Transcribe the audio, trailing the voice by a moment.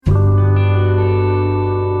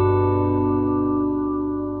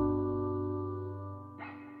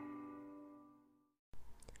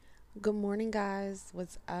Good morning, guys.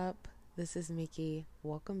 What's up? This is Mickey.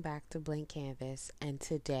 Welcome back to Blank Canvas. And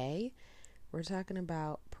today we're talking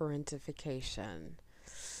about parentification.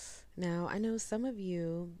 Now, I know some of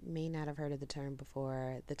you may not have heard of the term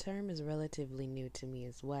before. The term is relatively new to me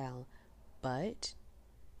as well. But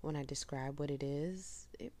when I describe what it is,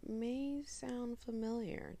 it may sound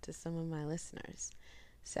familiar to some of my listeners.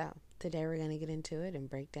 So, today we're going to get into it and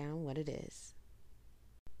break down what it is.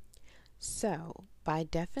 So, by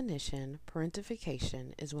definition,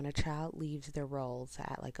 parentification is when a child leaves their role to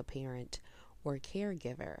act like a parent or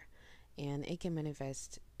caregiver, and it can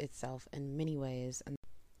manifest itself in many ways.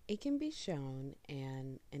 It can be shown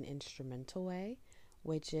in an instrumental way,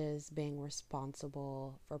 which is being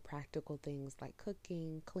responsible for practical things like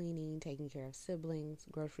cooking, cleaning, taking care of siblings,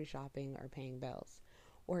 grocery shopping, or paying bills,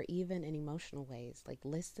 or even in emotional ways like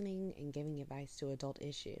listening and giving advice to adult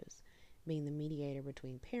issues, being the mediator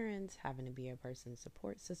between parents, having to be a person's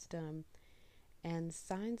support system. And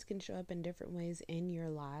signs can show up in different ways in your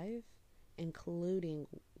life, including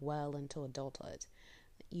well into adulthood.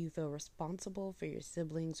 You feel responsible for your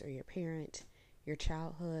siblings or your parent. Your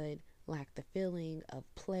childhood lacked the feeling of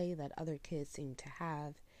play that other kids seem to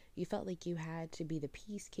have. You felt like you had to be the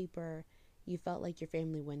peacekeeper. You felt like your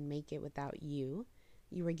family wouldn't make it without you.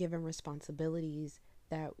 You were given responsibilities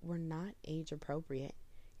that were not age appropriate.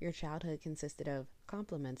 Your childhood consisted of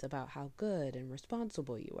compliments about how good and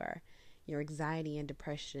responsible you were. Your anxiety and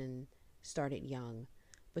depression started young.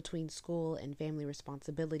 Between school and family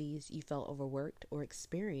responsibilities, you felt overworked or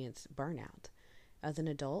experienced burnout. As an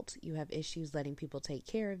adult, you have issues letting people take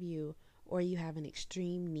care of you, or you have an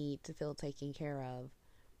extreme need to feel taken care of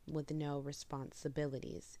with no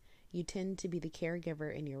responsibilities. You tend to be the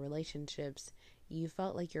caregiver in your relationships. You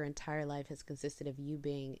felt like your entire life has consisted of you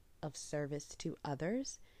being of service to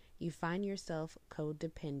others. You find yourself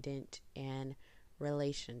codependent in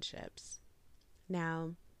relationships.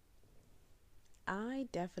 Now, I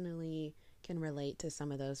definitely can relate to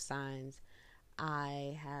some of those signs.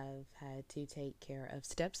 I have had to take care of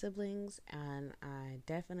step siblings, and I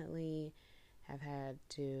definitely have had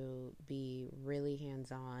to be really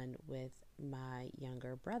hands on with my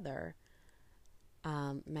younger brother.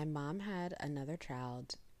 My mom had another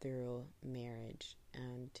child through marriage,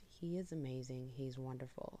 and he is amazing. He's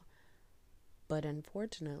wonderful. But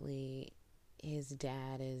unfortunately, his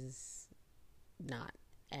dad is not,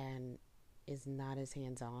 and is not as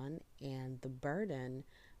hands on, and the burden,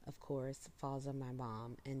 of course, falls on my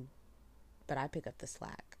mom. But I pick up the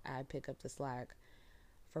slack. I pick up the slack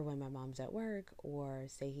for when my mom's at work, or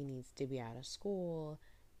say he needs to be out of school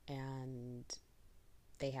and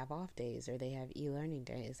they have off days or they have e-learning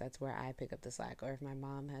days. That's where I pick up the slack. Or if my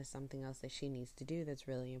mom has something else that she needs to do that's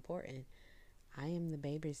really important, I am the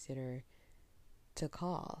babysitter to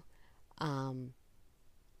call. And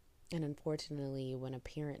unfortunately, when a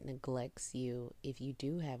parent neglects you, if you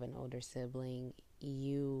do have an older sibling,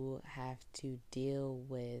 you have to deal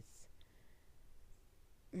with,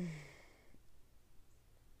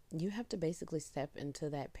 you have to basically step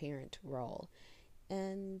into that parent role.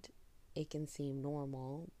 And it can seem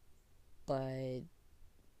normal, but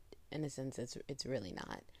in a sense, it's really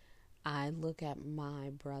not. I look at my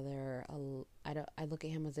brother. I look at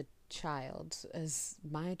him as a child, as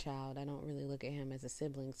my child. I don't really look at him as a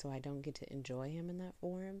sibling, so I don't get to enjoy him in that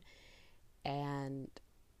form. And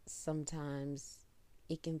sometimes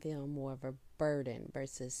it can feel more of a burden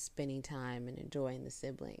versus spending time and enjoying the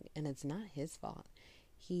sibling. And it's not his fault.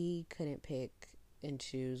 He couldn't pick and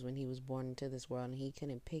choose when he was born into this world, and he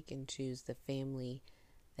couldn't pick and choose the family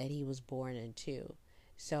that he was born into.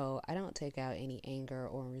 So I don't take out any anger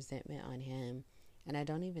or resentment on him, and I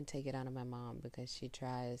don't even take it out on my mom because she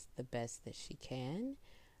tries the best that she can,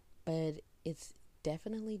 but it's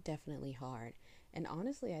definitely hard. And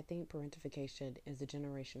honestly, I think parentification is a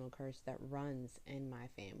generational curse that runs in my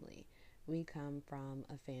family. We come from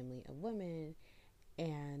a family of women,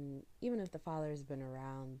 and even if the father has been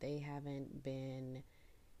around, they haven't been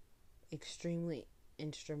extremely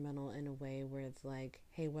instrumental in a way where it's like,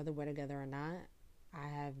 hey, whether we're together or not, I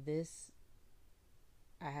have this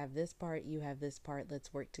part, you have this part,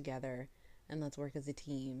 let's work together and let's work as a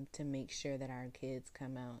team to make sure that our kids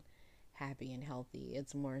come out happy and healthy.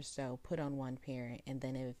 It's more so put on one parent, and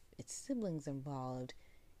then if it's siblings involved,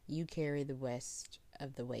 you carry the rest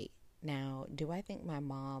of the weight. Now, do I think my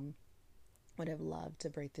mom would have loved to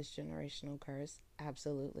break this generational curse?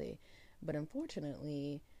 Absolutely. But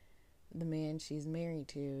unfortunately, the man she's married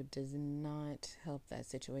to does not help that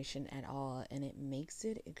situation at all, and it makes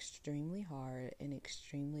it extremely hard and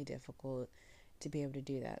extremely difficult to be able to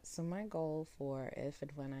do that. So my goal for if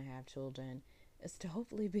and when I have children is to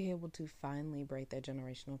hopefully be able to finally break that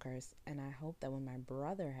generational curse. And I hope that when my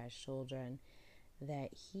brother has children, that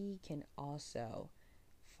he can also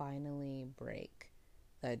finally break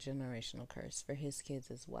that generational curse for his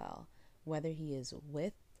kids as well. Whether he is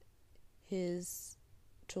with his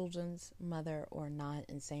children's mother or not,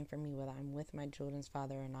 and same for me, whether I'm with my children's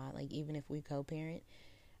father or not, like even if we co-parent,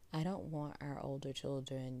 I don't want our older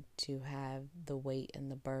children to have the weight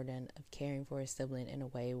and the burden of caring for a sibling in a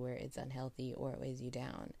way where it's unhealthy or it weighs you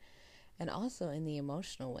down. And also in the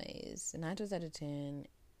emotional ways. 9 times out of 10,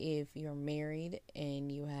 if you're married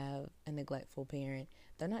and you have a neglectful parent,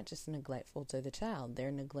 they're not just neglectful to the child,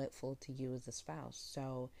 they're neglectful to you as a spouse.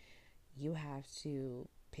 So you have to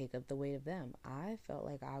pick up the weight of them. I felt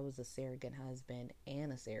like I was a surrogate husband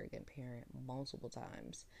and a surrogate parent multiple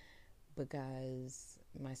times because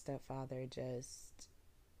my stepfather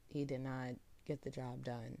he did not get the job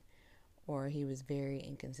done, or he was very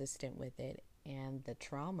inconsistent with it. And the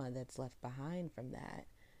trauma that's left behind from that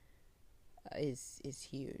is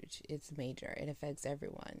huge. It's major. It affects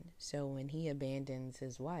everyone. So when he abandons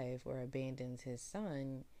his wife or abandons his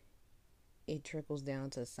son, it trickles down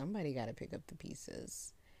to somebody got to pick up the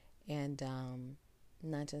pieces. And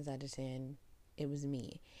 9 times out of 10, it was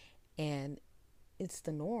me. And it's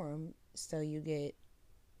the norm, so you get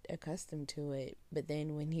accustomed to it. But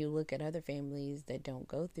then when you look at other families that don't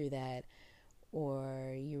go through that,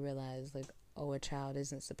 or you realize like, oh, a child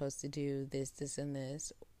isn't supposed to do this, this, and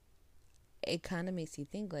this, it kind of makes you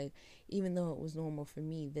think like, even though it was normal for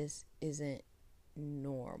me, this isn't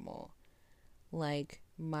normal. Like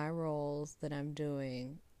my roles that I'm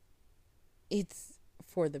doing, it's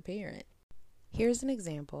for the parent. Here's an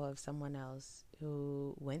example of someone else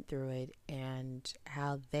who went through it and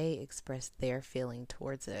how they expressed their feeling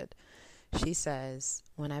towards it. She says,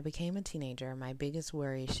 when I became a teenager, my biggest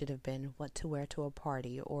worry should have been what to wear to a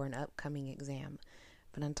party or an upcoming exam.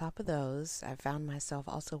 But on top of those, I found myself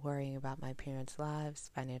also worrying about my parents' lives,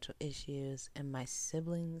 financial issues, and my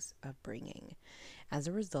siblings' upbringing. As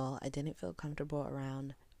a result, I didn't feel comfortable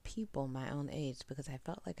around people my own age because I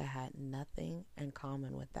felt like I had nothing in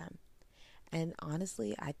common with them. And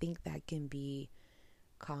honestly, I think that can be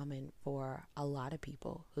common for a lot of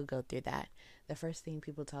people who go through that. The first thing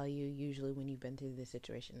people tell you usually when you've been through this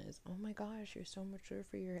situation is, oh my gosh, you're so mature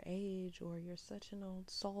for your age, or you're such an old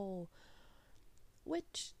soul,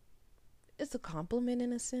 which is a compliment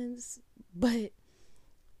in a sense. But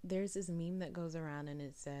there's this meme that goes around and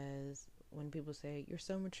it says, when people say you're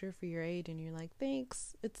so mature for your age, and you're like,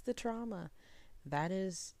 thanks, it's the trauma. That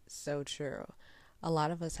is so true. A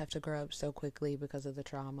lot of us have to grow up so quickly because of the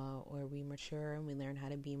trauma, or we mature and we learn how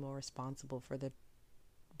to be more responsible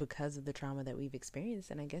because of the trauma that we've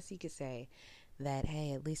experienced. And I guess you could say that,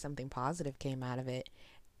 hey, at least something positive came out of it.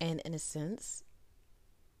 And in a sense,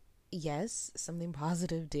 yes, something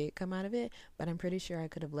positive did come out of it, but I'm pretty sure I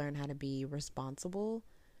could have learned how to be responsible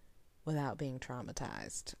without being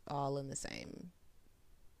traumatized, all in the same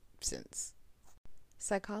sense.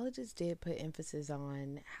 Psychologists did put emphasis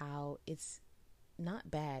on how it's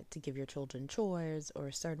not bad to give your children chores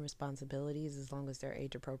or certain responsibilities as long as they're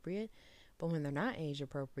age appropriate. But when they're not age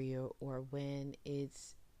appropriate, or when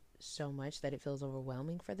it's so much that it feels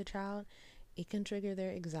overwhelming for the child, it can trigger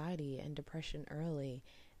their anxiety and depression early.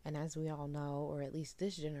 And as we all know, or at least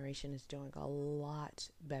this generation is doing a lot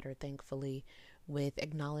better, thankfully, with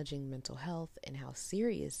acknowledging mental health and how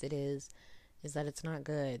serious it is that it's not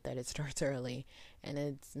good that it starts early. And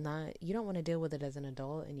it's not, you don't want to deal with it as an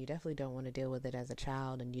adult, and you definitely don't want to deal with it as a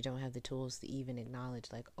child, and you don't have the tools to even acknowledge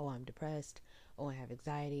like, oh, I'm depressed, oh, I have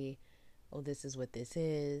anxiety, oh, this is what this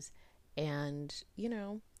is. And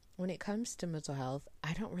when it comes to mental health,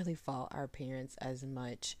 I don't really fault our parents as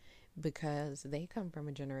much, because they come from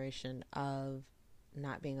a generation of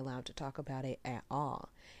not being allowed to talk about it at all.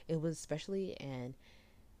 It was especially in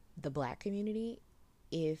the Black community.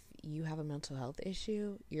 If you have a mental health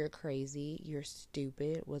issue, you're crazy, you're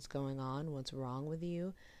stupid, what's going on, what's wrong with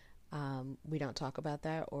you? We don't talk about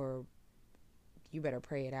that, or you better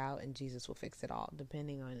pray it out and Jesus will fix it all,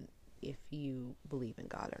 depending on if you believe in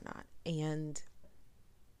God or not. And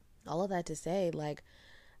all of that to say, like,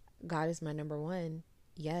 God is my number one.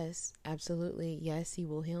 Yes, absolutely. Yes, He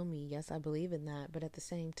will heal me. Yes, I believe in that. But at the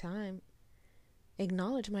same time,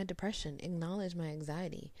 acknowledge my depression, acknowledge my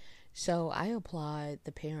anxiety. So I applaud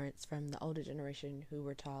the parents from the older generation who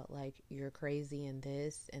were taught like, you're crazy and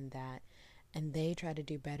this and that, and they try to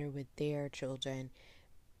do better with their children.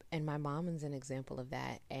 And my mom is an example of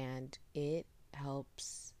that, and it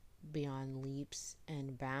helps beyond leaps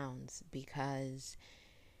and bounds, because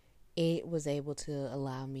it was able to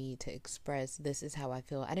allow me to express, this is how I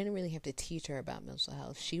feel. I didn't really have to teach her about mental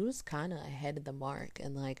health. She was kind of ahead of the mark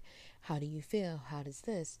and like, how do you feel? How does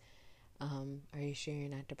this? Are you sure you're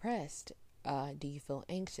not depressed? Do you feel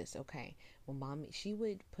anxious? Okay. Well, mommy, she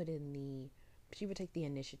would take the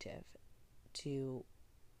initiative to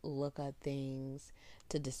look up things,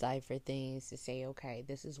 to decipher things, to say, okay,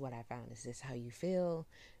 this is what I found. Is this how you feel?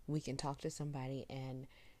 We can talk to somebody. And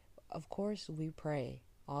of course, we pray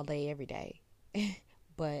all day, every day.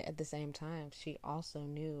 But at the same time, she also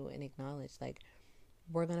knew and acknowledged, like,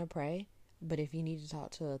 we're going to pray, but if you need to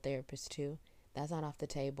talk to a therapist too, that's not off the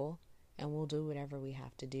table. And we'll do whatever we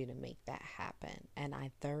have to do to make that happen. And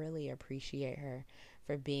I thoroughly appreciate her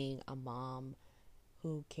for being a mom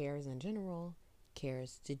who cares in general,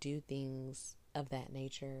 cares to do things of that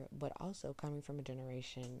nature, but also coming from a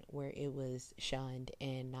generation where it was shunned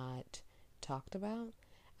and not talked about.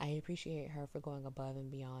 I appreciate her for going above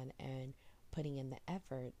and beyond and putting in the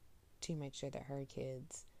effort to make sure that her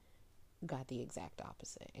kids got the exact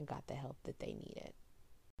opposite and got the help that they needed.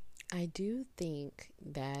 I do think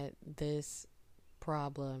that this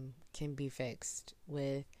problem can be fixed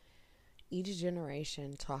with each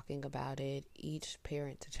generation talking about it, each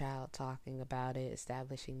parent to child talking about it,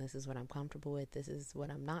 establishing, this is what I'm comfortable with, this is what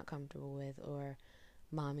I'm not comfortable with, or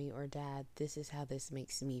mommy or dad, this is how this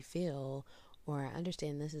makes me feel, or I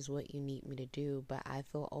understand this is what you need me to do, but I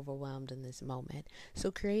feel overwhelmed in this moment. So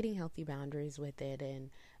creating healthy boundaries with it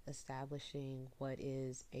and establishing what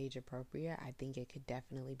is age appropriate, I think it could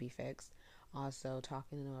definitely be fixed. Also,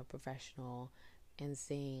 talking to a professional and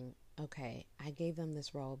seeing, okay, I gave them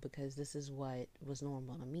this role because this is what was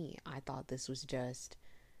normal to me. I thought this was just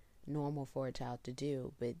normal for a child to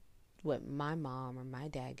do, but what my mom or my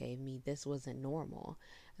dad gave me, this wasn't normal.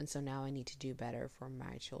 And so now I need to do better for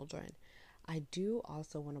my children. I do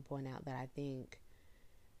also want to point out that I think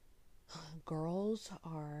girls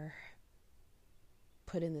are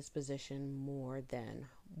put in this position more than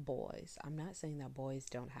boys. I'm not saying that boys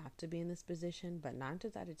don't have to be in this position, but 9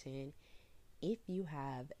 times out of 10, if you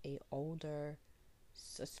have a older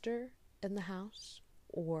sister in the house,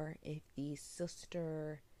 or if the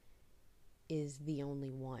sister is the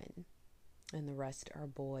only one and the rest are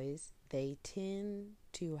boys, they tend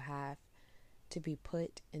to have to be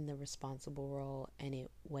put in the responsible role and it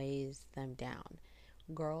weighs them down.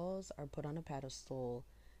 Girls are put on a pedestal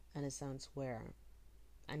in a sense where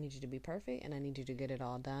I need you to be perfect and I need you to get it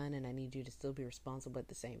all done and I need you to still be responsible at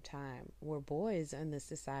the same time. Where boys in this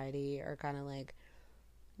society are kind of like,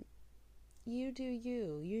 you do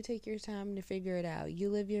you. You take your time to figure it out. You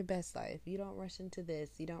live your best life. You don't rush into this.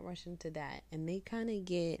 You don't rush into that. And they kind of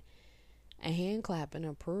get a hand clap and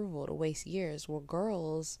approval to waste years. Where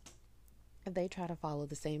girls, if they try to follow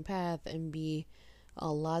the same path and be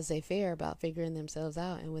laissez-faire about figuring themselves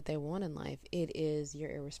out and what they want in life, it is,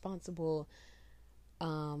 you're irresponsible.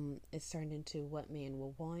 It's turned into, what man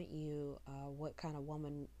will want you? What kind of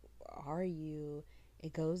woman are you?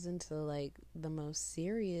 It goes into like the most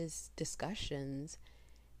serious discussions,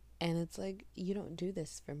 and it's like, you don't do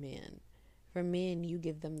this for men. For men, you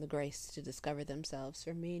give them the grace to discover themselves.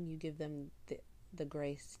 For men, you give them the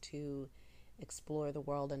grace to explore the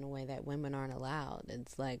world in a way that women aren't allowed.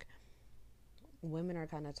 It's like women are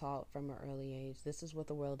kind of taught from an early age, this is what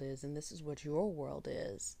the world is, and this is what your world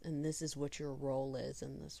is, and this is what your role is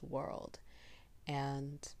in this world.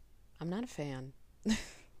 And I'm not a fan.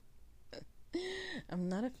 I'm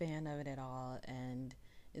not a fan of it at all, and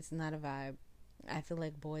it's not a vibe. I feel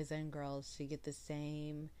like boys and girls should get the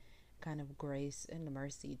same kind of grace and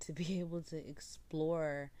mercy to be able to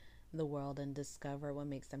explore the world and discover what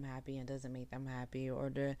makes them happy and doesn't make them happy, or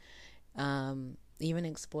to even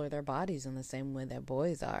explore their bodies in the same way that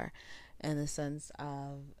boys are. In the sense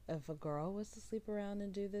of, if a girl was to sleep around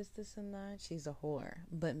and do this, and that, she's a whore.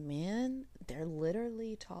 But men, they're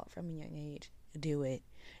literally taught from a young age, do it.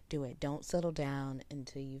 Do it. Don't settle down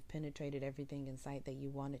until you've penetrated everything in sight that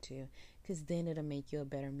you wanted to, because then it'll make you a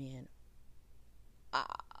better man.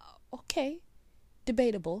 Okay,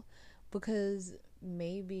 debatable, because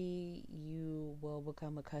maybe you will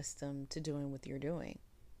become accustomed to doing what you're doing,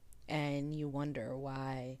 and you wonder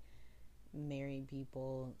why married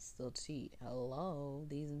people still cheat. Hello,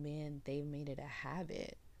 these men, they've made it a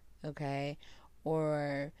habit, okay?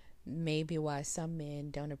 Or maybe why some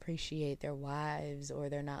men don't appreciate their wives, or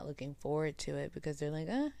they're not looking forward to it because they're like,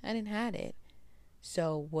 I didn't have it.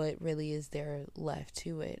 So what really is there left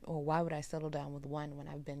to it? Or why would I settle down with one when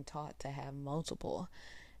I've been taught to have multiple?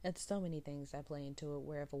 It's so many things that play into it,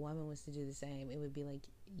 where if a woman was to do the same, it would be like,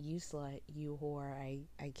 you slut, you whore, I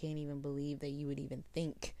can't even believe that you would even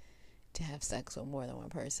think to have sex with more than one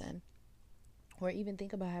person. or even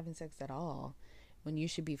think about having sex at all when you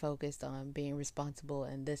should be focused on being responsible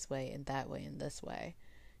in this way and that way and this way.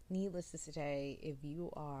 Needless to say, if you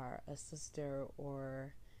are a sister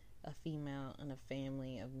or a female in a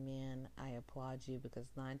family of men, I applaud you, because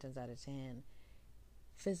 9 times out of 10,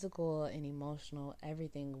 physical and emotional,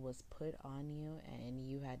 everything was put on you, and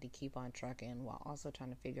you had to keep on trucking while also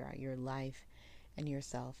trying to figure out your life and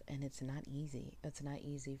yourself. And it's not easy. It's not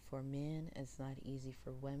easy for men. It's not easy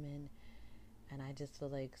for women. And I just feel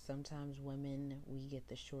like sometimes women, we get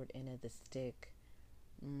the short end of the stick.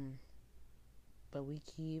 But we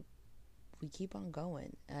keep on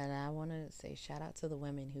going. And I want to say shout out to the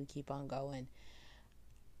women who keep on going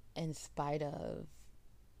in spite of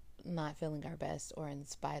not feeling our best, or in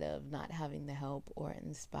spite of not having the help, or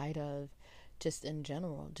in spite of just in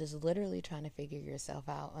general, just literally trying to figure yourself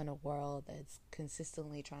out in a world that's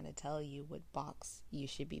consistently trying to tell you what box you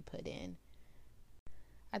should be put in.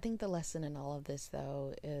 I think the lesson in all of this,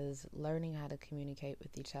 though, is learning how to communicate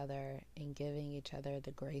with each other and giving each other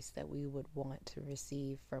the grace that we would want to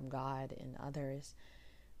receive from God and others.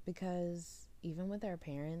 Because even with our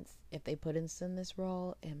parents, if they put us in this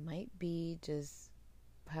role, it might be just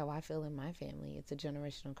how I feel in my family. It's a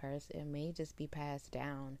generational curse. It may just be passed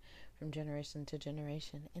down from generation to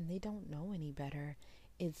generation, and they don't know any better.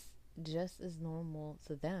 It's just as normal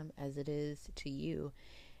to them as it is to you.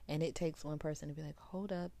 And it takes one person to be like,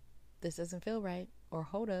 hold up, this doesn't feel right. Or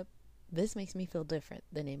hold up, this makes me feel different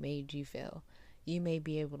than it made you feel. You may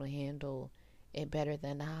be able to handle it better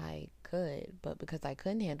than I could, but because I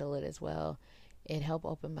couldn't handle it as well, it helped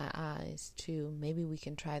open my eyes to maybe we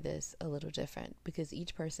can try this a little different, because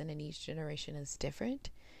each person in each generation is different,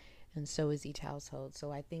 and so is each household.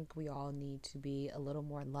 So I think we all need to be a little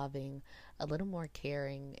more loving, a little more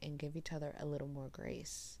caring, and give each other a little more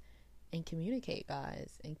grace. And communicate,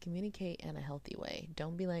 guys, and communicate in a healthy way.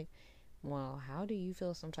 Don't be like, well, how do you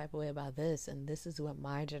feel some type of way about this? And this is what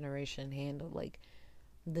my generation handled. Like,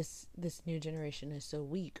 this new generation is so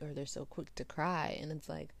weak, or they're so quick to cry. And it's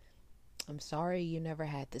like, I'm sorry you never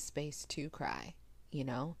had the space to cry, you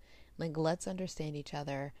know? Like, let's understand each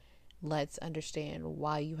other. Let's understand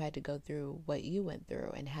why you had to go through what you went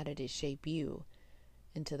through, and how did it shape you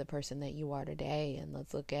into the person that you are today. And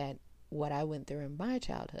let's look at what I went through in my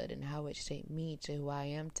childhood and how it shaped me to who I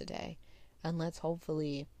am today. And let's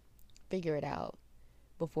hopefully figure it out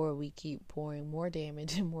before we keep pouring more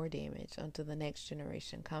damage and more damage onto the next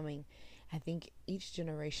generation coming. I think each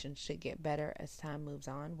generation should get better as time moves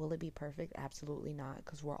on. Will it be perfect? Absolutely not,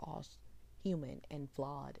 because we're all human and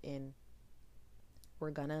flawed, and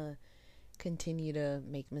we're gonna continue to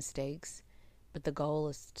make mistakes. But the goal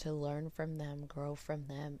is to learn from them, grow from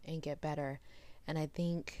them, and get better. And I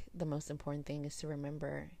think the most important thing is to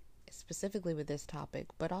remember, specifically with this topic,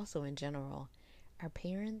 but also in general, our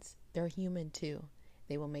parents, they're human too.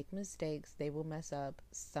 They will make mistakes. They will mess up.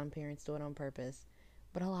 Some parents do it on purpose,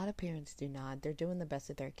 but a lot of parents do not. They're doing the best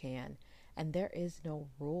that they can. And there is no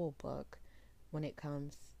rule book when it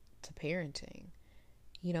comes to parenting.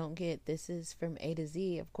 You don't get, this is from A to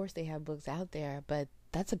Z. Of course, they have books out there, but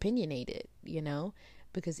that's opinionated, you know,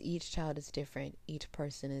 because each child is different. Each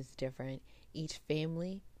person is different. Each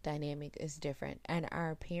family dynamic is different. And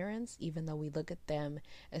our parents, even though we look at them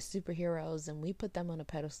as superheroes and we put them on a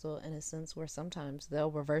pedestal, in a sense where sometimes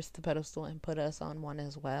they'll reverse the pedestal and put us on one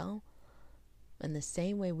as well. In the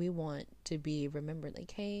same way, we want to be remembered,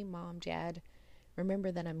 like, hey, mom, dad,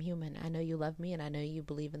 remember that I'm human. I know you love me and I know you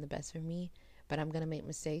believe in the best for me, but I'm going to make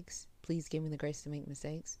mistakes. Please give me the grace to make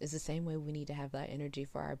mistakes. It's the same way we need to have that energy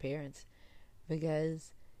for our parents,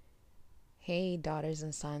 because hey, daughters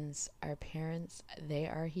and sons, our parents, they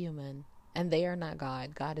are human, and they are not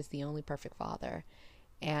God. God is the only perfect father,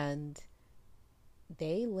 and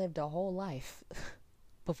they lived a whole life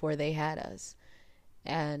before they had us,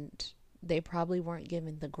 and they probably weren't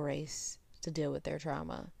given the grace to deal with their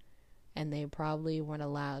trauma, and they probably weren't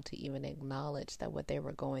allowed to even acknowledge that what they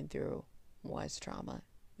were going through was trauma.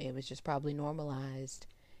 It was just probably normalized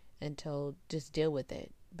and told, just deal with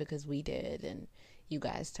it, because we did, and you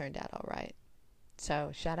guys turned out all right.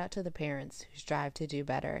 So shout out to the parents who strive to do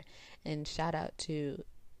better, and shout out to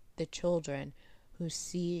the children who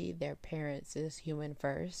see their parents as human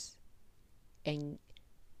first and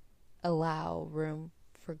allow room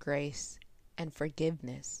for grace and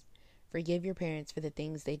forgiveness. Forgive your parents for the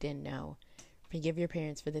things they didn't know. Forgive your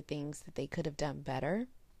parents for the things that they could have done better,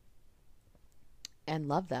 and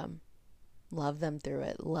love them. Love them through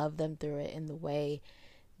it. Love them through it in the way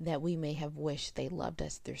that we may have wished they loved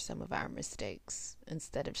us through some of our mistakes,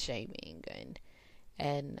 instead of shaming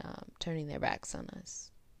and turning their backs on us.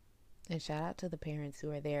 And shout out to the parents who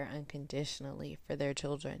are there unconditionally for their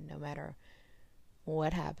children, no matter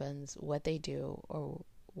what happens, what they do, or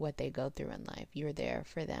what they go through in life. You're there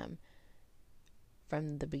for them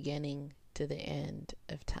from the beginning to the end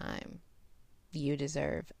of time. You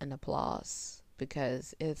deserve an applause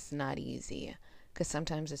because it's not easy. Because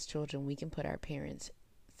sometimes as children, we can put our parents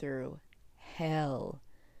through hell,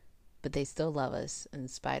 but they still love us in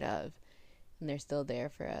spite of, and they're still there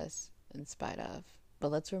for us in spite of.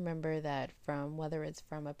 But let's remember that from whether it's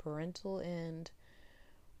from a parental end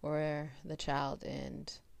or the child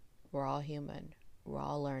end, we're all human, we're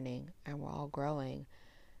all learning, and we're all growing.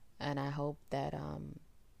 And I hope that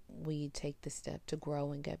we take the step to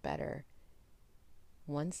grow and get better,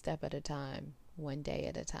 one step at a time, one day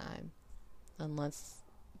at a time. And let's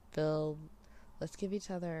give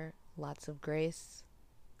each other lots of grace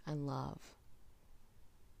and love,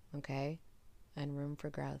 okay? And room for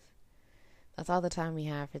growth. That's all the time we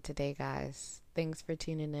have for today, guys. Thanks for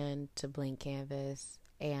tuning in to Blank Canvas,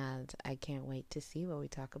 and I can't wait to see what we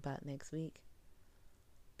talk about next week.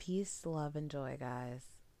 Peace, love, and joy, guys.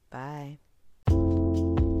 Bye.